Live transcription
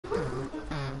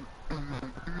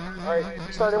Alright,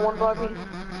 you started one, Bobby?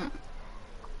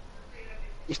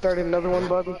 You started another one,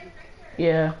 Bobby?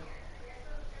 Yeah.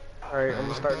 Alright, I'm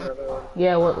gonna start another one.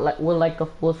 Yeah, with like a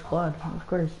full squad, of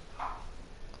course.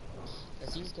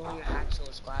 Is these going your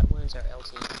actual squad wins or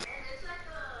LT?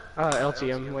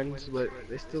 LTM wins, but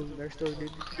they're still good. They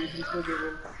still get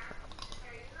wins.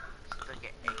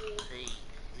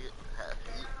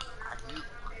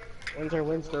 Wins are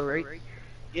wins though, right?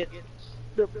 Yep.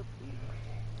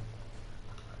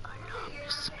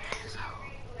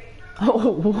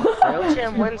 Oh, what?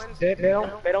 LTM wins, they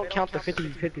don't count the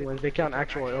 50-50 wins, they count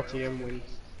actual LTM wins.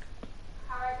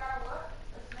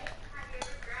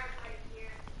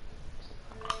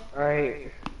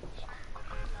 Alright.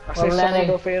 I say some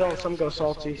go fatal and some go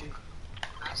salty.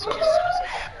 I say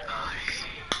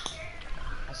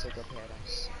go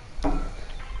paradise.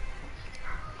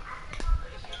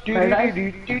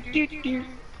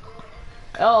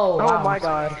 Oh, wow. Oh my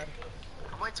god.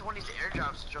 I'm waiting till one of these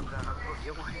airdrops to drop down. I'll go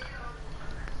get one.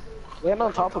 Land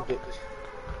on top of it.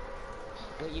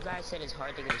 Wait, you guys said it's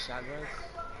hard to get a shotgun?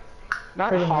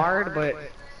 Not hard, but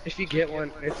if you get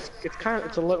one, it's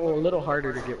a little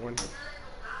harder to get one.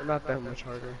 But not that much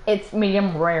harder. It's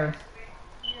medium rare.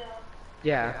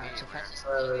 Yeah.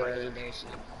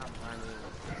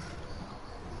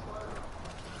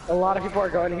 A lot of people are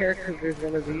going here because there's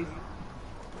one of these.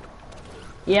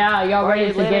 Yeah, y'all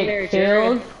ready to get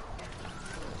killed?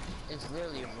 It's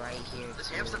literally right here. This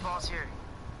hamster ball's here.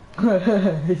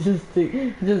 it just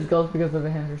goes because of the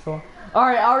hamster saw.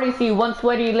 Alright, I already see one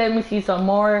sweaty, let me see some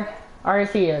more. I already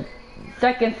see a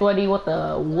second sweaty with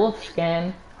a wolf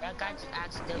scan. That guy just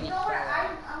accidentally You know what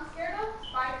I'm scared of?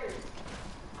 Spiders.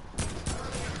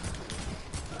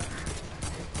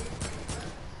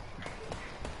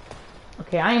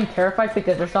 Okay, I am terrified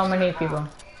because there's so many people.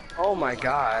 Oh my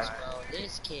god. Bro,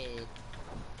 this kid.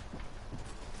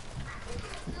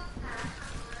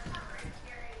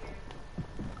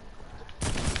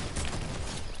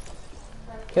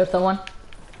 Kill someone.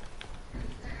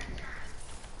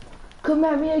 Come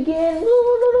at me again.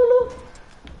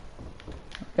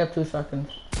 Got 2 seconds.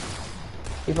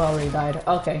 You've already died.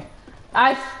 Okay.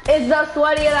 It's the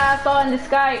sweaty that I saw in the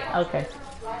sky. Okay.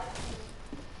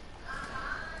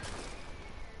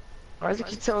 Why does it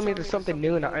keep telling me there's something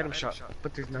new in the item shop,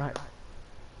 but there's not?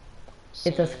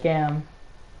 It's a scam.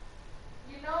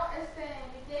 You know,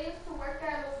 they used to work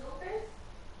at Los Lupes.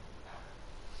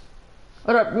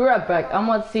 Hold up, be right back. I'm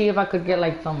gonna see if I could get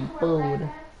like some food.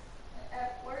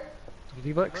 At work.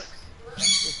 V-Bucks?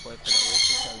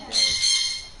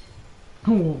 Why?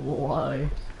 Well,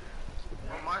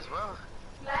 might as well.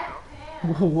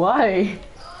 Why? I'm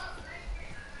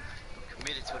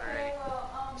committed to it already.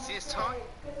 See his tongue?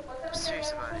 I'm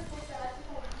serious about it.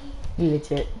 Eat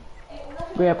shit.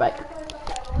 Be right back.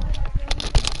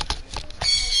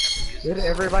 Did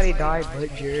everybody die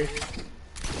but Jared?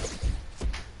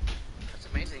 That's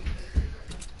amazing.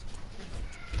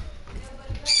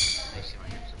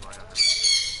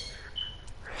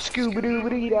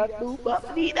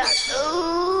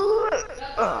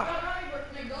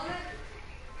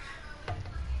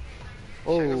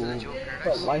 Oh,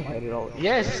 got lightheaded all.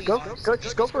 Yes,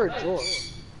 just go for a draw.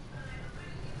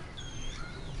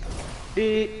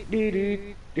 Okay,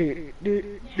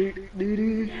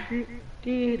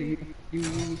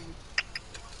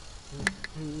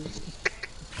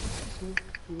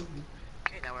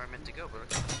 now where I'm meant to go, bro.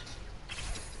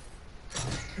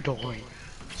 Die.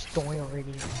 Just die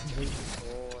already. Boy.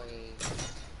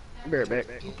 Be right back.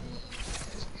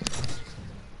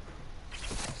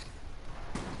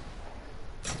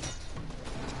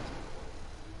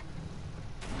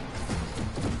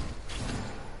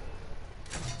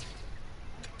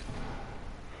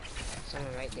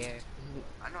 Someone right there.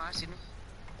 I know, I seen him.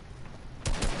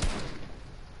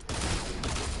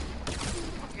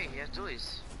 Okay, he has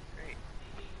dualies. Great.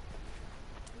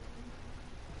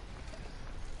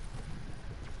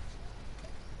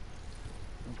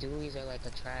 Dualies are like a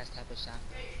trash type of shot.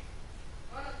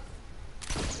 I'm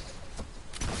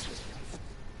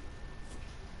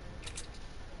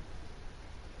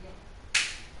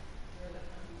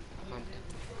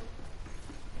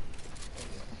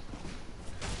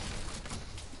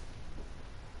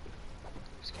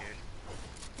scared.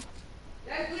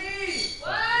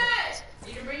 What?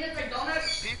 Did you bring us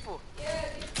McDonald's? People!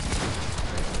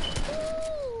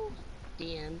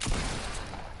 DM.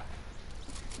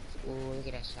 Ooh, look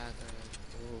at that shotgun.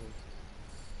 Ooh.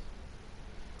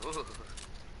 Ooh.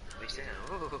 What you saying?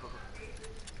 Ooh.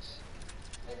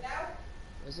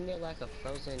 Wasn't there like a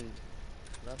frozen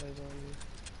rubber one?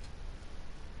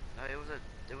 No, it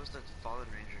was the Fallen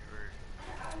Ranger or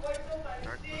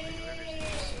Dark Ranger, whatever his name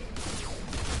is.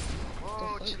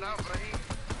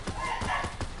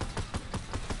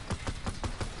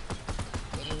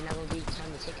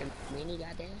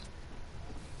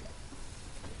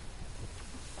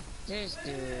 This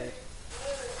dude.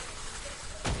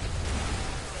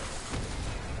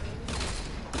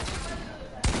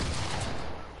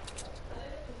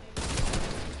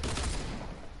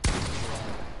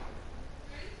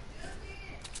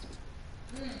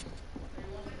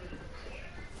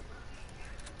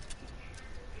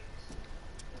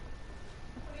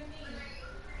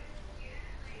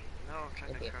 No, I'm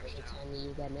trying to Every crouch down. time you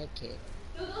use that med kit.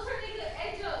 Dude, those are nigga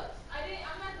edge ups.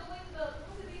 I'm not doing the,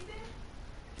 ¿cómo se dice?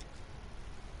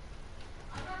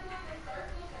 I'm not doing the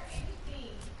circles or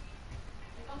anything.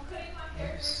 Like, I'm putting my There's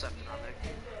character something on there.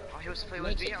 Oh, he wants to play Med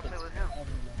with me, kit I'll play takes with him. forever,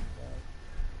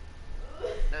 bro.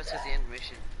 No, it's at the end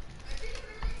mission.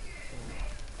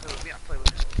 Play with me, I'll play with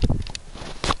him.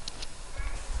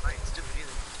 I ain't stupid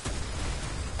either.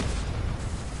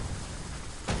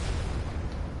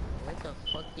 Where the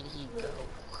fuck did he go?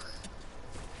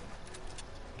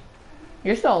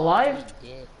 You're still alive? He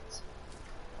did.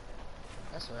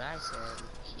 That's what I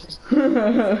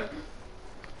said.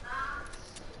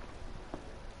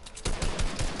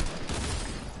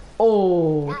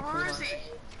 Oh. Where is he?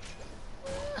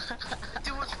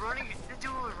 Dude was running. The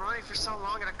dude was running for so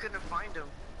long and I couldn't find him.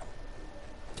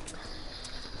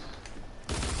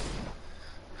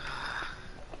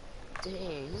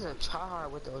 Dang, he's a tryhard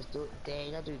with those dude.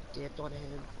 Dang, that dude dipped on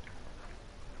him.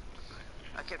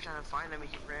 I kept trying to find him and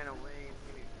he ran away and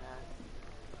made me mad.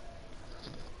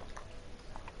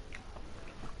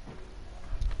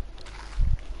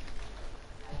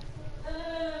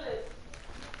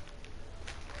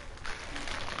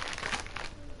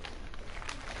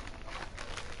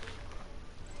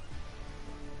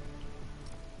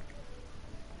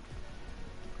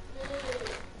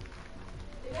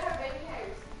 They got her baby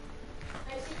hairs.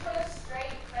 Like, she put a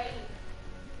straight fade.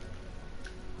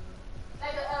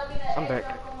 Like, I'm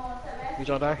back. Did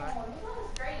y'all die?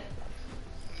 Straight.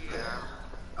 Yeah.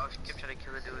 I kept trying to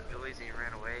kill the dude with Billy's and he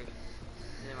ran away.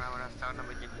 And then when I found him,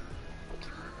 I didn't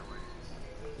keep running away.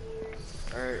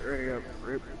 Alright, ready up.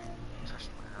 Rip. Touched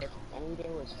my If only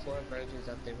there was 4 versions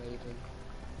of the Raven.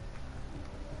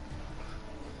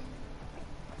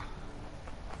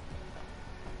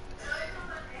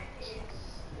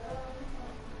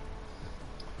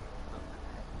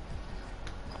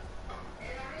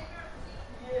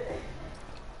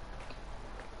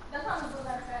 That's how I'm doing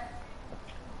that fat.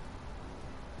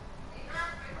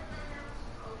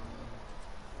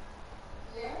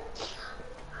 Yeah?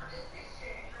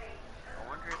 I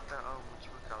wonder if the, what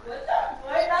you would call What it? the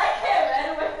fuck? I can't run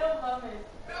away from mommy.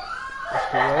 That's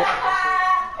correct.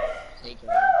 Take it.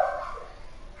 I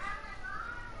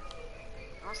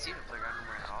don't see the playground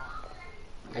anymore at all.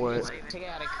 What? It's not even, Take it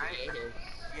out of creative.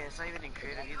 yeah, it's not even in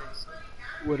creative either.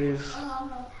 What is? You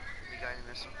got in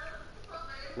this one.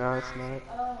 No, it's not.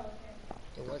 Oh,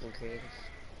 okay. It wasn't creative.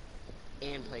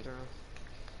 And playground.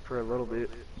 For a little bit.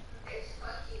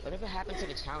 Whatever happened to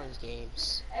the challenge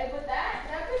games? Hey, but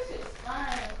that bitch is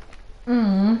fine.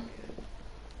 Mm-hmm.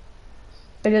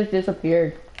 It just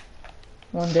disappeared.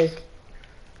 One day.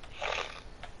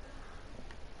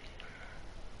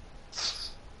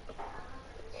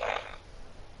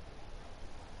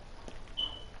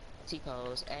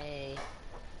 T-pose, A.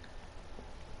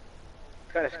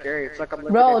 Kind of scary. It's like I'm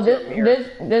looking Bro, into a mirror.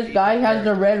 this guy has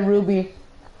the red ruby.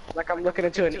 Like I'm looking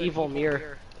into an evil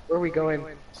mirror. Where are we going?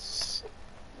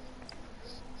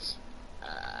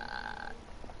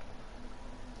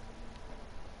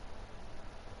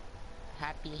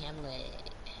 Happy Hamlet.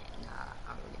 Nah, I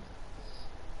don't really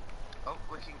know. Oh,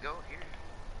 we can go here.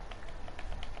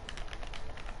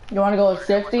 You wanna go with Or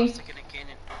 60? stick in a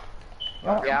cannon.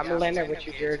 Oh, Yeah, I'm gonna land there with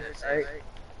you, Jared. Alright.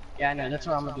 Yeah, I know. That's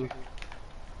what I'm gonna do.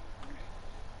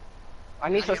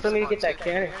 I still need to get that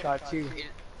cannon shot too.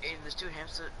 And there's 2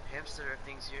 hamster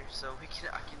things here, so I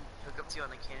can hook up to you on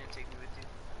the cannon and take me with you.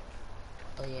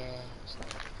 Oh yeah. Is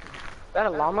that a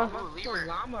llama? Ooh, There's a lemur.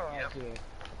 llama right Yep. here.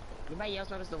 Anybody else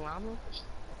notice the llama?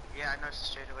 Yeah, I noticed it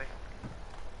straight away.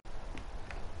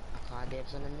 I call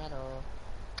dibs on the metal.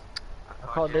 I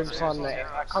called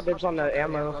dibs on the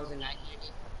ammo. Goes in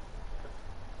 990.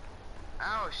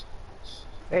 Ouch!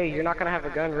 Hey, you're not gonna have a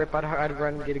gun, Rip. I'd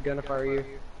run and get a gun if I were you.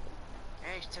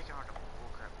 Hey, he's taking out the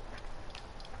bullcrap.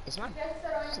 It's my Guess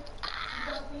that I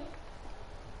don't think.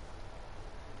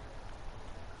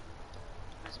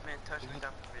 This man touched me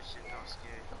without permission, don't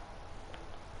scare.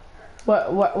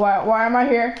 why am I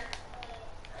here?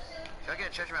 If I get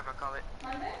a treasure map, I'll call it.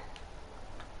 Monday?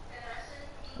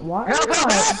 Why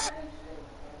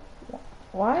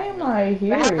am I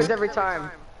That happens here? every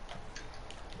time.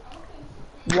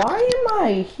 Why am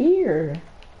I here?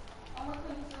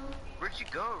 Where'd you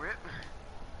go, Rip?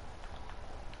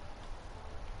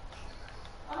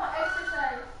 I'm gonna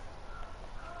exercise.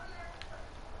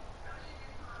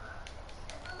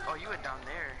 it down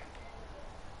there.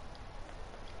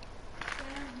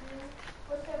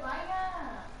 Pues se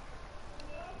vaya.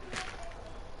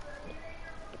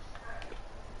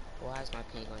 Why is my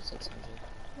ping on 600?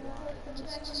 Why?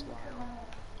 Just why?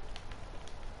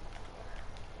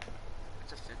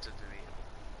 It's offensive to me.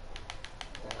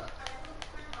 Why?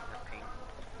 The ping.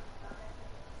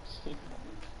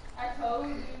 I told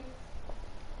you.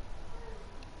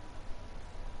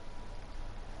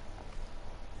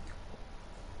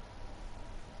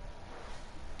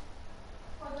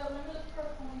 Hold on, let me look for a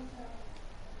ponytail.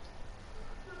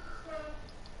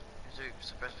 Is there a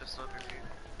best pistol over here?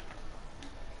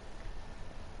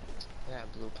 Yeah,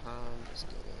 blue palm. Let's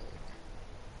get it.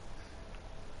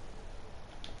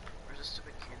 Where's the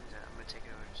stupid cannons at? I'm gonna take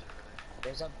it over to further.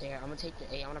 There's up there. I'm gonna take the.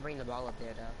 Hey, I'm gonna bring the ball up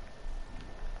there though.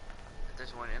 But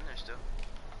there's one in there still.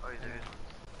 Oh, yeah, there is one.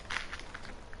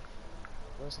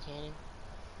 Where's the cannon?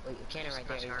 Wait, the cannon right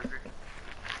Scratch there. Harvard.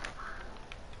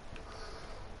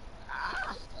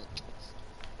 Ah!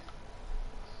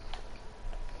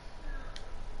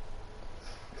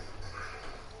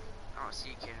 I don't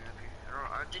see a cannon up here.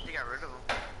 I think they got rid of them.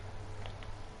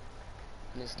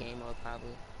 In this game mode,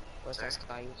 probably. What's that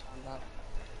sky you were talking about?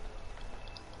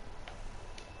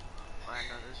 Well, I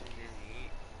know this one didn't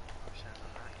eat.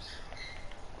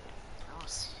 I don't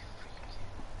see a freaking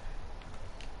cannon.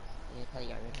 Yeah, probably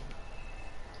got rid of it.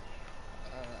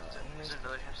 Is there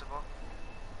another hamster ball?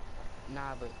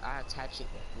 Nah, but I attach it.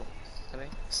 Look, come here.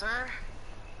 Sir?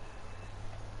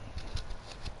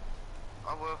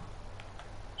 I will.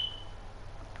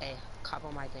 Hey, cop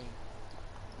on my thing.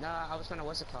 Nah, I was gonna,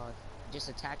 what's it called? Just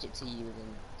attach it to you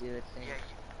and do the thing. Yeah,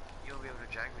 you'll be able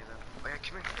to drag me though. Oh yeah,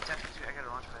 come here. Attach me to it. I got a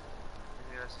launch pad. I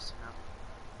didn't realize this now.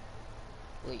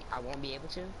 Wait, I won't be able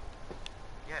to?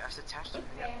 Yeah, I said attach to me.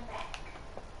 Yeah.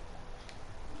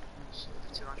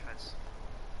 The 2 launch pads.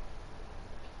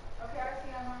 Okay, I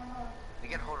see I'm on hold. We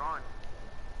gotta hold on.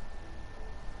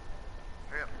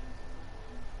 Hurry up.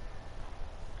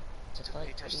 Just You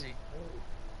like, touch the. You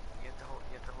have to hold.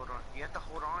 You have to hold on. You have to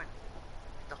hold on. You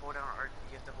have to hold down. Or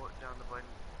you have to hold down the button.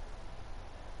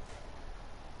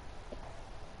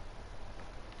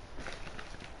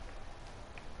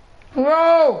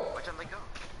 Whoa! Watch out, let go.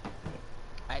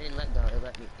 I didn't let go. It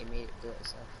let me. It made it do it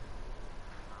itself.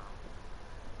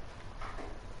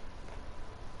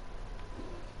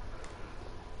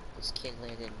 This kid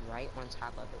landed right on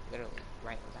top of it. Literally,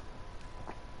 right on top.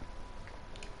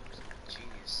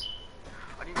 Genius.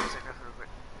 I need to use that graphic real quick.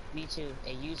 Me too.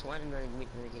 Hey, use one and then we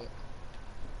get it.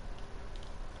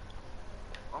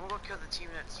 I'm gonna go kill the team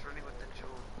that's running with the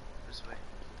jewel this way.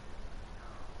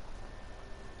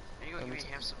 And you go give me a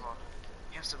hamster ball.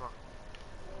 Hamster ball.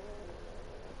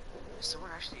 Is someone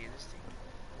actually in this thing?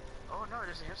 Oh no,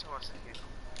 there's a hamster ball sitting here.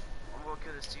 I'm gonna go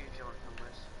kill this team if you want to come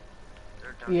with us.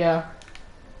 They're down. Yeah.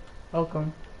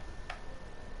 Welcome.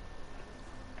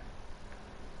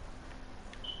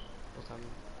 We're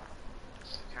coming.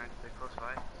 Kind of they're close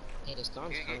by. Hey, the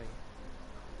storm's Here, coming.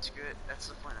 It's good. That's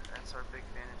the point. That's our big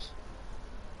advantage.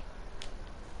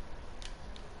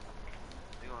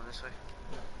 You going this way?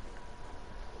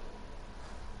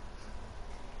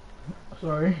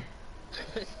 Sorry.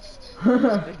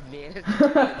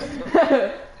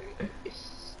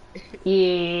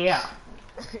 Yeah.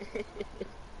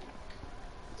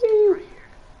 Right here.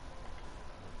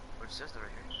 Or it says they're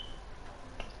right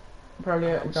here. Probably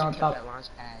We it's should on kill top. that launch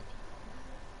pad.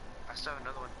 I still have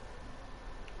another one.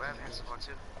 But I have hamster ball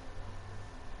too.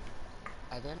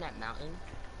 Are they on that mountain?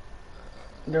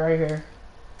 They're right here.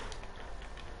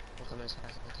 We'll come as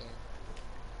fast as I can.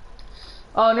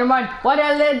 Oh, never mind. Why did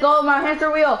I let go of my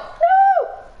hamster wheel? No!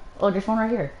 Oh, there's one right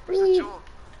here. Where's the jewel?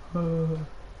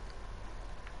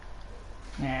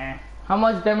 Nah. How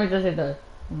much damage does it do?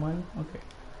 1? Okay.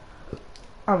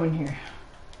 I'm in here.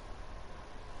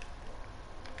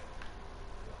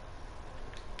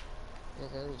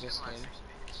 It's literally just Come on, him.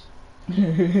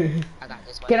 bitch. I got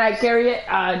this one. Can I carry it?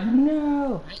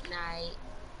 No. Night night.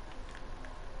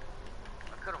 I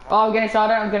cut 'em Oh, off. I'm getting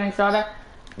shot at. I'm getting shot at.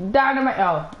 Dynamite.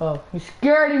 Oh, you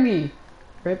scared me.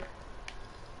 Rip.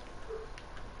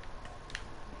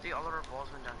 See, all of our balls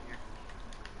went down here.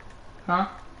 Huh?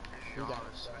 There's We yours. got it.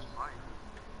 Where's mine?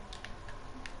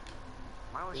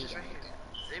 Mine was We just got right it. here.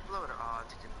 They blew it up. Oh, I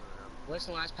think they blew it up. Where's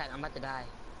the launch pad? I'm about to die.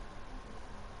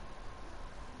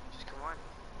 Just come on. I'm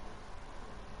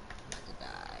about to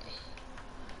die.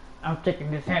 I'm taking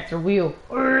this hamster wheel.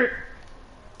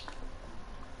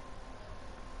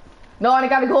 No, I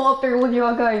gotta go up there with you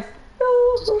all guys. No.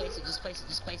 Just place it, just place it,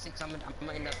 just place it, cause I'm gonna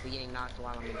end up getting knocked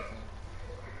while I'm in the thing.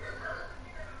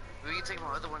 We can take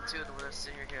my other one too, the one that's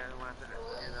sitting here, and the one after that.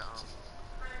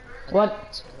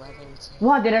 What? 11, 10.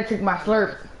 Why did I drink my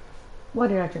slurp? Why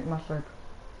did I drink my slurp?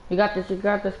 You got this, you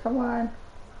got this, come on.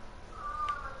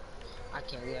 I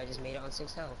can't believe I just made it on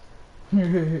 6 health. Go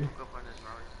find this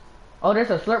rock. Oh, there's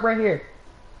a slurp right here.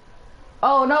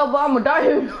 Oh no, but I'm gonna die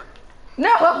here. No,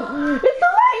 No! It's too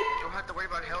you don't have to worry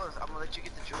about health. I'm gonna let you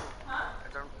get the jewel.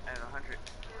 At 100. late.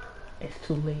 It's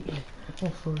too late.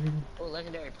 I'm sorry. Oh,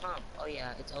 legendary pump. Oh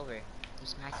yeah, it's over. You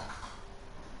smacked him.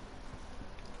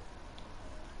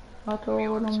 I told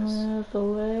him it's too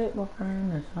late, my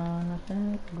friend. It's time to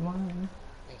say goodbye.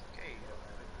 Okay.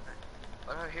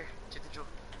 Oh no, here. Take the jewel.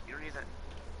 You don't need that.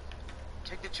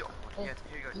 Take the jewel. Oh, Yeah,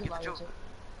 here you go. Get the jewel.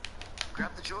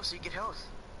 Grab the jewel so you get health.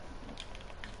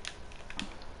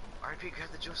 RP, grab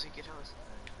the jewel so you get health.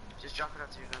 Just drop it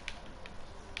out to your gun.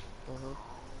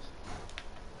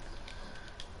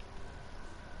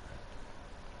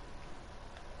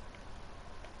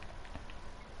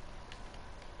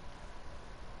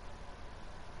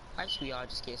 Why should we all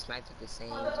just get sniped at the same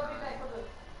time?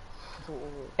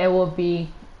 It will be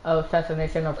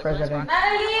assassination of president.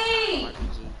 Natalie!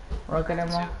 RPG. Rocket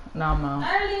ammo? No, no.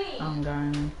 Natalie! I'm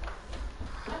dying.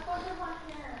 I put this one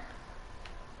here.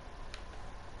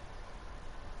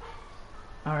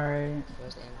 Alright.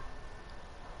 Where's the ammo?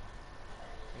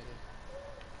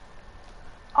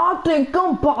 I think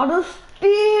I'm about to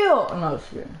steal! No, it's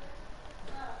good.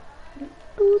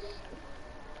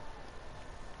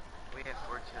 We have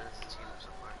 4 kills as a team so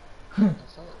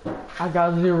far. I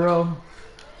got 0.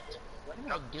 What am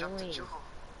Drop I the doing? jewel.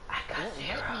 I got What? 0.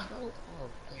 Let me go. Oh,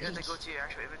 You have to please. go to your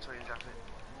actual inventory and drop it.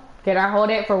 Can I hold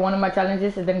it for one of my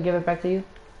challenges and then give it back to you?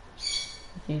 It's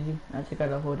easy. I just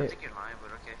gotta hold I it. think you're lying,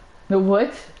 but okay. The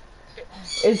what?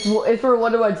 It's for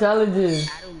one of my challenges.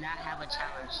 I do not have a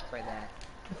challenge for that.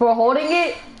 For holding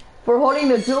it? For holding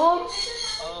the jewel?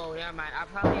 Oh, never mind. I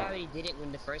probably already did it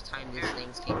when the first time these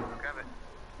things came out. Grab it.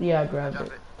 Yeah, I grabbed Drop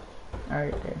it. it.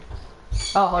 Alright, there.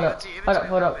 Oh, hold up. to your Hold up, inventory,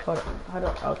 hold up, drop hold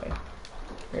up, hold up. Okay.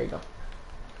 There you go.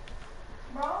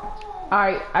 Bro.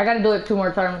 Alright, I gotta do it 2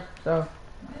 more times, so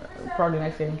probably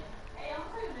next game. Hey, I'm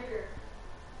pretty bigger.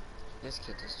 This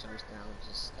kid just jumps down,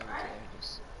 just I don't care,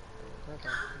 just okay.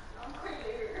 I'm pretty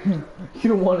bigger. You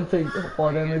don't want to take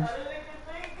fall damage. We'll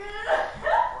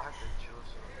have the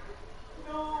jewels.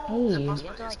 Hey, You It's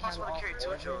have to, like, possible have to carry all 2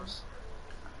 four of jewels.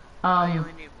 You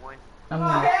only need 1. I'm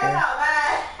not sure.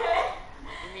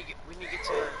 We need to get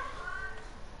to this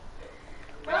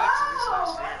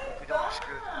last year. If we don't, we're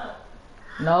screwed.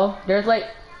 No, there's like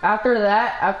after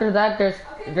that there's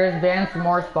bands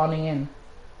more spawning in.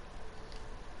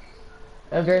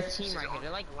 If there's Team right here,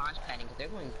 they're like launch padding, but they're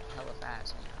going hella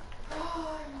fast.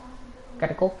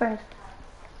 gotta go fast.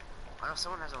 I know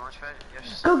someone has a launch pad. Yeah,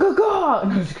 she's Go go go!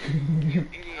 No, just kidding.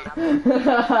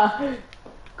 idiot.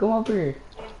 Come up here.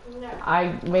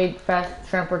 I made fast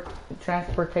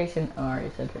transportation. Oh, I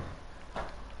already said it.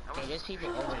 Hey, there's people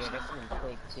over there, they're coming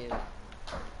quick too.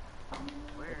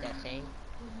 With that thing.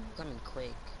 Coming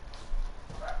quick.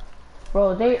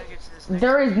 Bro, We gotta get to this next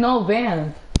there is no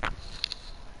van.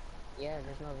 Yeah,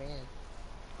 there's no van.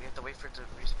 We have to wait for it to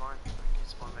respawn. Get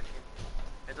spawn back in.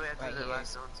 And then we have to Right do the here.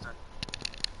 last zone's done.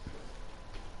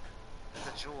 There's a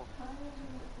jewel.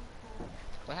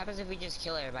 What happens if we just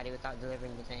kill everybody without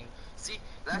delivering the thing? See,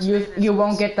 last You van is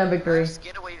won't get the victory. Last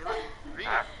getaway, look, read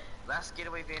it. Last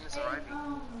getaway van is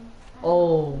arriving.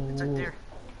 Oh, It's right there.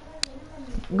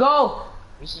 go!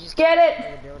 We should just Get kill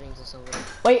it! the buildings or something.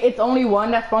 Wait, it's only one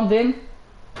that spawns in.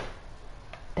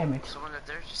 Damn it. Someone right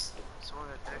there, just someone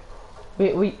right there.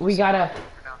 We gotta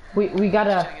For now. we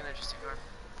gotta Checking in there just to guard.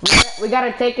 we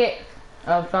gotta take it.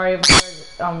 Oh, sorry if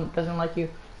my word, doesn't like you.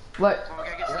 What? Come on, we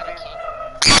gotta get to Is the that a van. kid?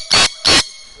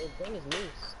 The thing is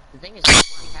loose. The thing is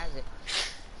loose. He has it.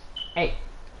 Hey.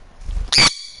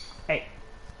 Hey.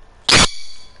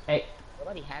 Hey.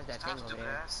 Nobody has that thing Time's over too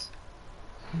there. fast.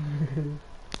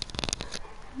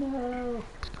 No.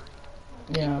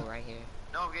 People Yeah. right here.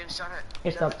 No, we're getting shot at.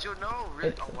 It's Shot up. at Joe, no, really?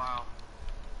 It's- Oh wow.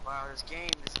 Wow, this game.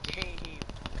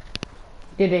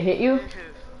 Did it hit you?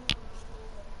 Do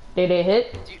Did it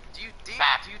hit? you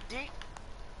think?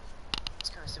 It's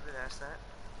kind of stupid to ask that.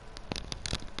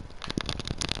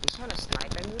 He's trying to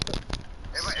snipe at me with the...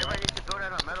 Everybody needs to build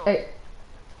out on metal. Hey.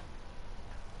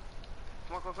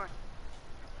 Come on.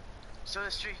 Show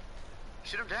this tree.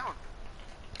 Shoot him down.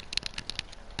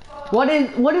 What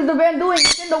is the van doing?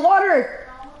 It's in the water.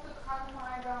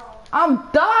 I'm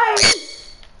dying.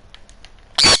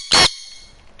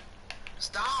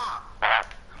 Stop! I'm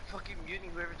fucking muting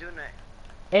whoever doing that.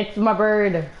 It's my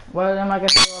bird. What am I gonna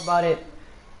do about it?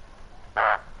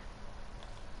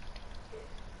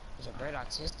 Is your bird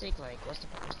autistic? Like, what's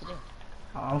the deal?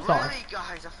 Oh, I'm sorry. Really,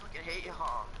 guys? I fucking hate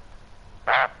y'all.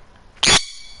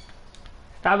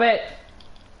 Stop it.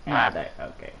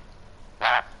 Okay.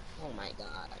 Oh my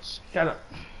gosh. Shut up.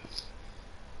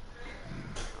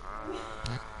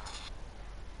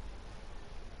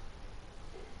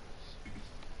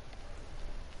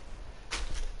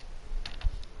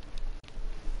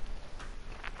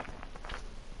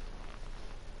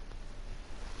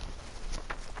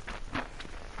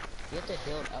 You have to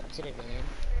build up to the van.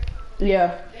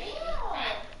 Yeah.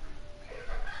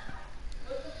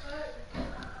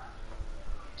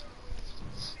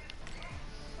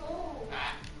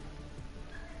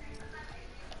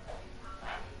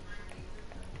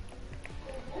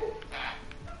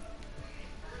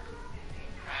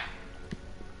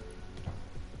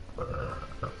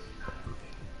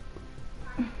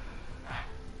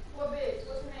 What bitch?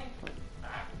 What's her name?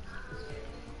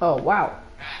 Oh, wow.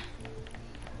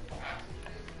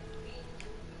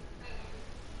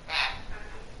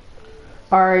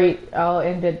 Alright, I'll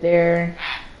end it there.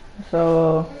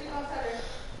 So,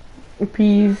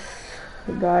 peace,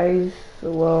 guys.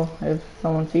 Well, if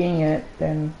someone's seeing it,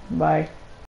 then bye.